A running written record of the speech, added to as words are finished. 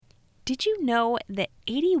Did you know that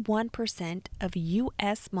 81% of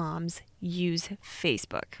US moms use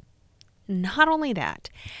Facebook? Not only that,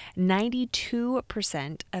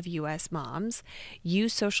 92% of US moms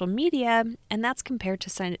use social media, and that's compared to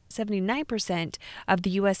 79% of the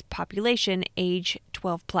US population age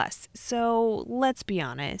 12 plus. So let's be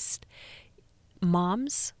honest,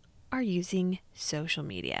 moms are using social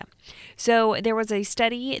media. So there was a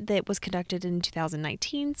study that was conducted in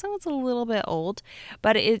 2019, so it's a little bit old,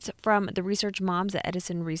 but it's from the Research Moms at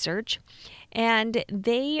Edison Research, and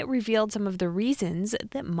they revealed some of the reasons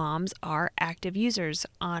that moms are active users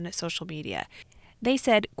on social media. They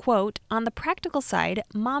said, quote, on the practical side,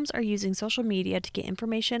 moms are using social media to get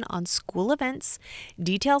information on school events,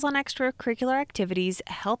 details on extracurricular activities,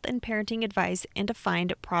 health and parenting advice, and to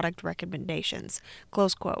find product recommendations,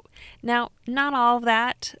 close quote. Now, not all of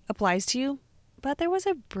that applies to you, but there was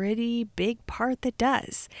a pretty big part that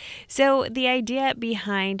does. So the idea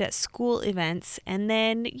behind school events, and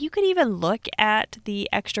then you could even look at the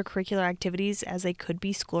extracurricular activities as they could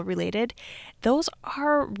be school related. Those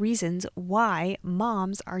are reasons why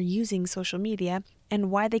moms are using social media and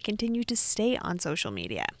why they continue to stay on social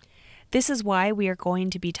media. This is why we are going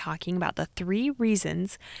to be talking about the 3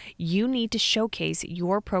 reasons you need to showcase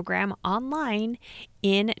your program online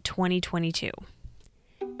in 2022.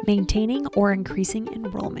 Maintaining or increasing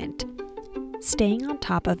enrollment, staying on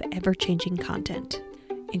top of ever-changing content,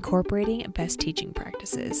 incorporating best teaching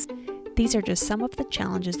practices. These are just some of the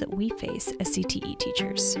challenges that we face as CTE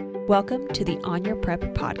teachers. Welcome to the On Your Prep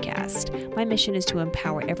podcast. My mission is to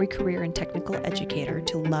empower every career and technical educator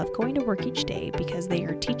to love going to work each day because they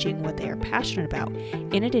are teaching what they are passionate about,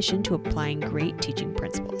 in addition to applying great teaching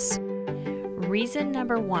principles. Reason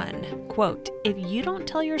number 1, quote, if you don't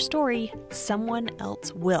tell your story, someone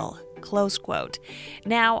else will, close quote.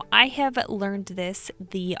 Now, I have learned this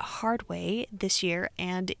the hard way this year,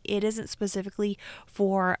 and it isn't specifically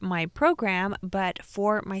for my program, but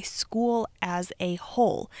for my school as a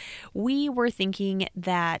whole. We were thinking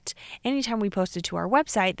that anytime we posted to our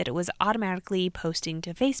website that it was automatically posting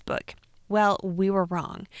to Facebook. Well, we were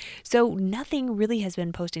wrong. So nothing really has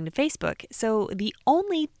been posting to Facebook. So the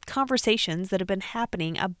only conversations that have been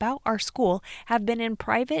happening about our school have been in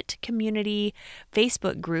private community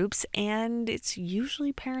Facebook groups, and it's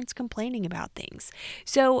usually parents complaining about things.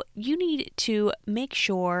 So you need to make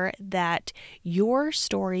sure that your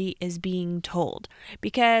story is being told,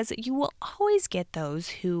 because you will always get those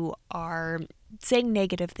who are saying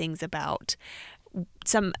negative things about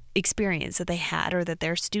some experience that they had or that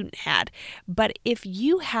their student had. But if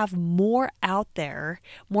you have more out there,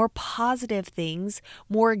 more positive things,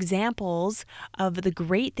 more examples of the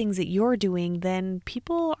great things that you're doing, then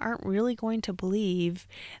people aren't really going to believe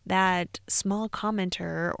that small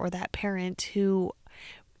commenter or that parent who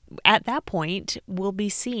at that point will be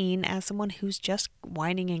seen as someone who's just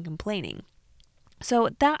whining and complaining. So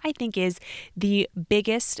that, I think, is the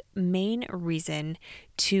biggest main reason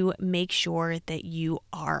to make sure that you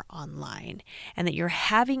are online and that you're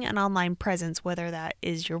having an online presence, whether that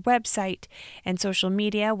is your website and social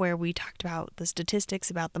media, where we talked about the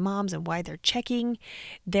statistics about the moms and why they're checking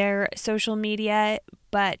their social media.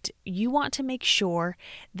 But you want to make sure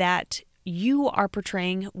that you are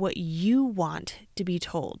portraying what you want to be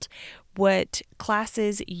told, what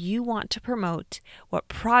classes you want to promote, what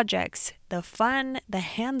projects, the fun, the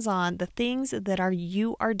hands-on, the things that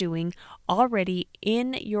you are doing already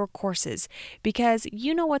in your courses, because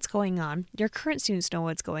you know what's going on. Your current students know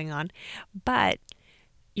what's going on, but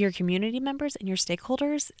your community members and your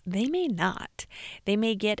stakeholders, they may not. They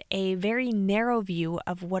may get a very narrow view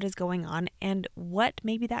of what is going on and what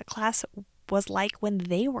maybe that class was like when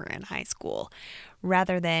they were in high school,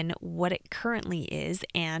 rather than what it currently is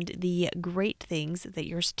and the great things that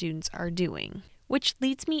your students are doing. Which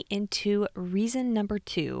leads me into reason number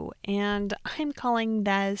 2, and I'm calling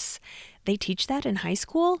this, they teach that in high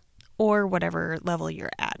school or whatever level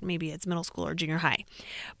you're at. Maybe it's middle school or junior high.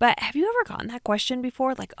 But have you ever gotten that question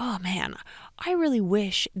before? Like, oh man, I really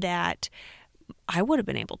wish that I would have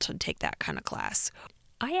been able to take that kind of class.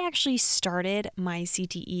 I actually started my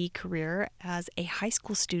CTE career as a high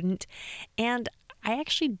school student, and I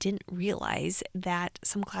actually didn't realize that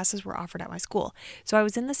some classes were offered at my school. So I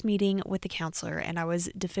was in this meeting with the counselor, and I was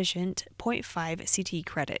deficient 0.5 CTE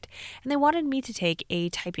credit, and they wanted me to take a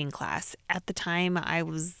typing class. At the time,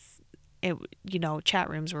 chat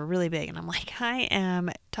rooms were really big, and I'm like, I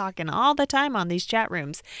am talking all the time on these chat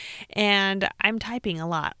rooms, and I'm typing a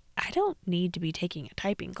lot. I don't need to be taking a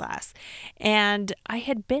typing class. And I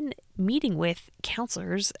had been meeting with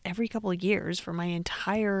counselors every couple of years for my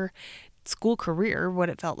entire school career, what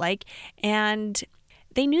it felt like. And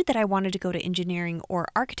They knew that I wanted to go to engineering or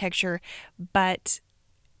architecture, but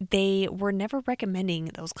they were never recommending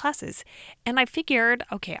those classes. And I figured,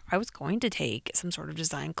 okay, I was going to take some sort of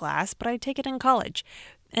design class, but I'd take it in college.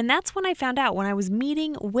 And that's when I found out, when I was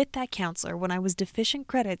meeting with that counselor, when I was deficient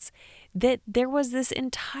credits, that there was this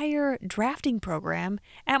entire drafting program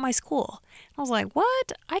at my school. I was like,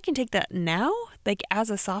 what? I can take that now? Like as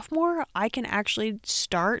a sophomore, I can actually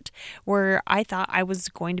start where I thought I was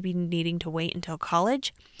going to be needing to wait until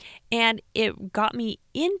college. And it got me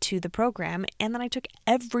into the program. And then I took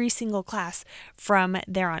every single class from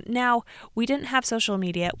there on. Now, we didn't have social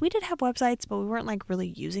media. We did have websites, but we weren't like really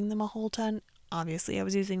using them a whole ton. Obviously, I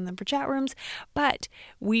was using them for chat rooms, but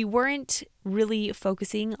we weren't really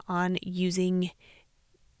focusing on using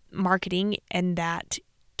marketing in that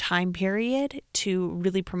time period to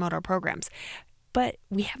really promote our programs. But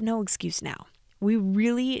we have no excuse now. We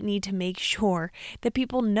really need to make sure that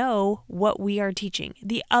people know what we are teaching.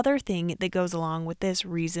 The other thing that goes along with this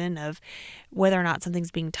reason of whether or not something's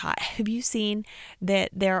being taught, have you seen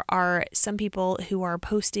that there are some people who are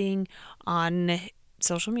posting on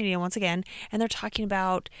social media once again, and they're talking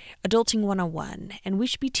about adulting 101, and we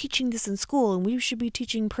should be teaching this in school, and we should be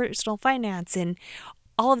teaching personal finance and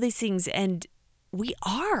all of these things, and we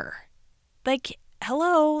are. Like,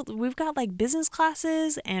 hello, we've got like business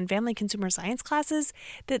classes and family consumer science classes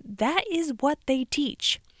that is what they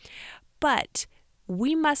teach. But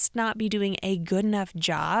we must not be doing a good enough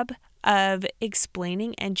job of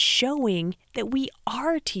explaining and showing that we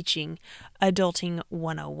are teaching Adulting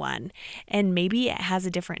 101. And maybe it has a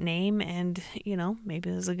different name, and, maybe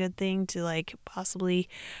it was a good thing to like possibly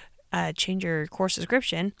change your course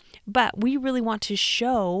description. But we really want to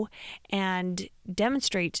show and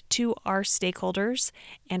demonstrate to our stakeholders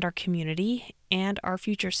and our community and our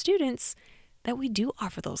future students that we do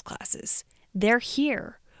offer those classes. They're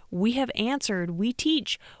here. We have answered. We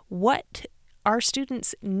teach what our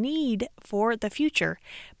students need for the future,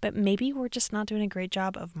 but maybe we're just not doing a great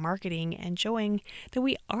job of marketing and showing that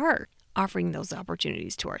we are offering those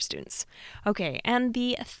opportunities to our students. Okay, and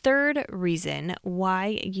the third reason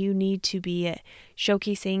why you need to be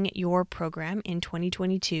showcasing your program in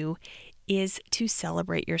 2022 is to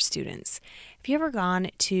celebrate your students. Have you ever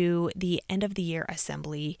gone to the end of the year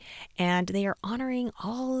assembly and they are honoring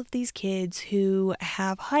all of these kids who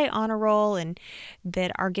have high honor roll and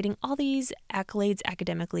that are getting all these accolades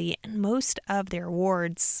academically, and most of their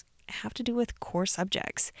awards have to do with core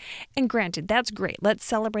subjects? And granted, that's great. Let's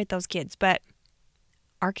celebrate those kids, but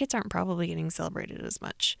our kids aren't probably getting celebrated as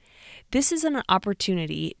much. This is an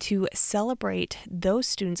opportunity to celebrate those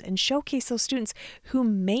students and showcase those students who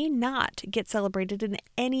may not get celebrated in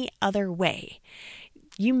any other way.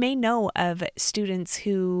 You may know of students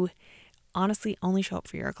who honestly only show up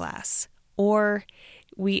for your class, or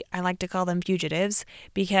I like to call them fugitives,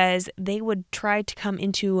 because they would try to come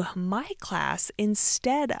into my class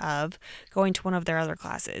instead of going to one of their other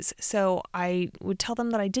classes. So I would tell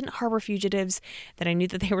them that I didn't harbor fugitives, that I knew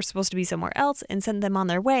that they were supposed to be somewhere else, and send them on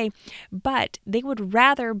their way. But they would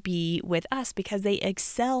rather be with us because they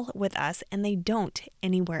excel with us and they don't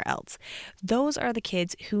anywhere else. Those are the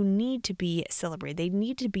kids who need to be celebrated. They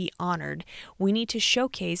need to be honored. We need to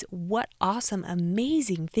showcase what awesome,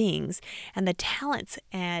 amazing things and the talents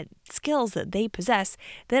and skills that they possess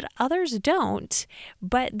that others don't,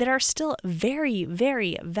 but that are still very,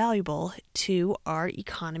 very valuable to our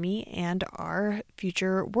economy and our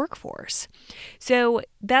future workforce. So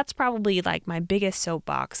that's probably like my biggest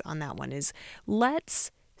soapbox on that one is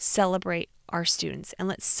let's celebrate our students and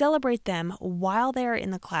let's celebrate them while they're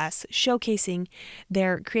in the class, showcasing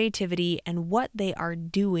their creativity and what they are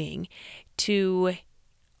doing to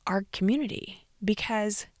our community,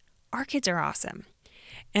 because our kids are awesome.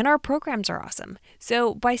 And our programs are awesome.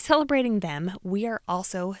 So by celebrating them, we are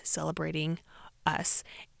also celebrating us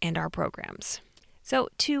and our programs. So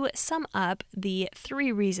to sum up, the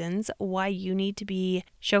 3 reasons why you need to be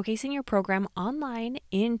showcasing your program online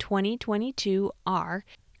in 2022 are: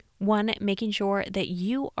 1, making sure that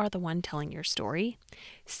you are the one telling your story.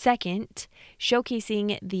 2nd,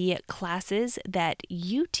 showcasing the classes that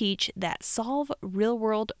you teach that solve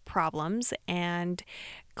real-world problems and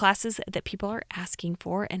classes that people are asking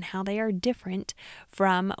for and how they are different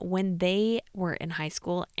from when they were in high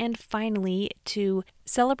school. And finally, to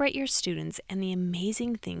celebrate your students and the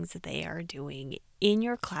amazing things that they are doing in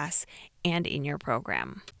your class and in your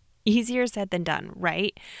program. Easier said than done,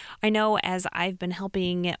 right? I know, as I've been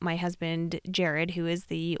helping my husband, Jared, who is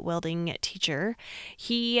the welding teacher,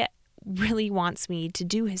 he really wants me to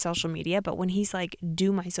do his social media, but when he's like,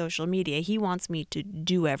 do my social media, he wants me to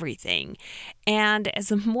do everything. And as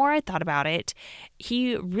the more I thought about it,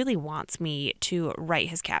 he really wants me to write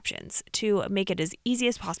his captions, to make it as easy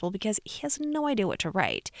as possible, because he has no idea what to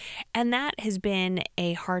write. And that has been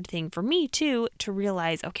a hard thing for me too, to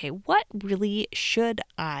realize, okay, what really should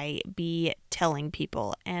I be telling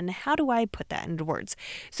people, and how do I put that into words?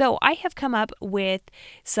 So I have come up with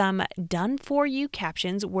some done for you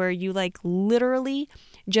captions where you like literally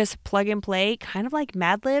just plug and play, kind of like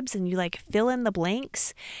Mad Libs, and you like fill in the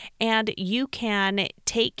blanks, and you can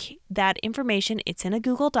take that information. It's in a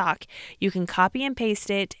Google Doc. You can copy and paste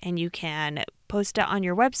it, and you can post it on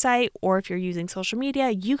your website, or if you're using social media,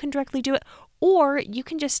 you can directly do it, or you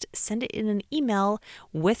can just send it in an email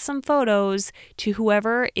with some photos to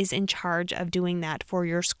whoever is in charge of doing that for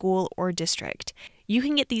your school or district. You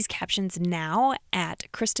can get these captions now at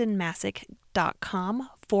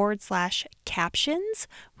KristenMassick.com/captions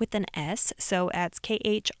with an S. So that's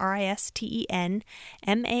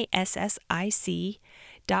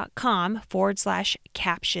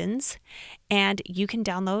KristenMassick.com/captions. And you can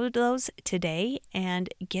download those today and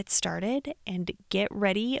get started and get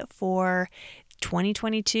ready for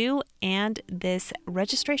 2022 and this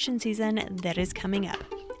registration season that is coming up.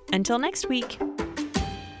 Until next week.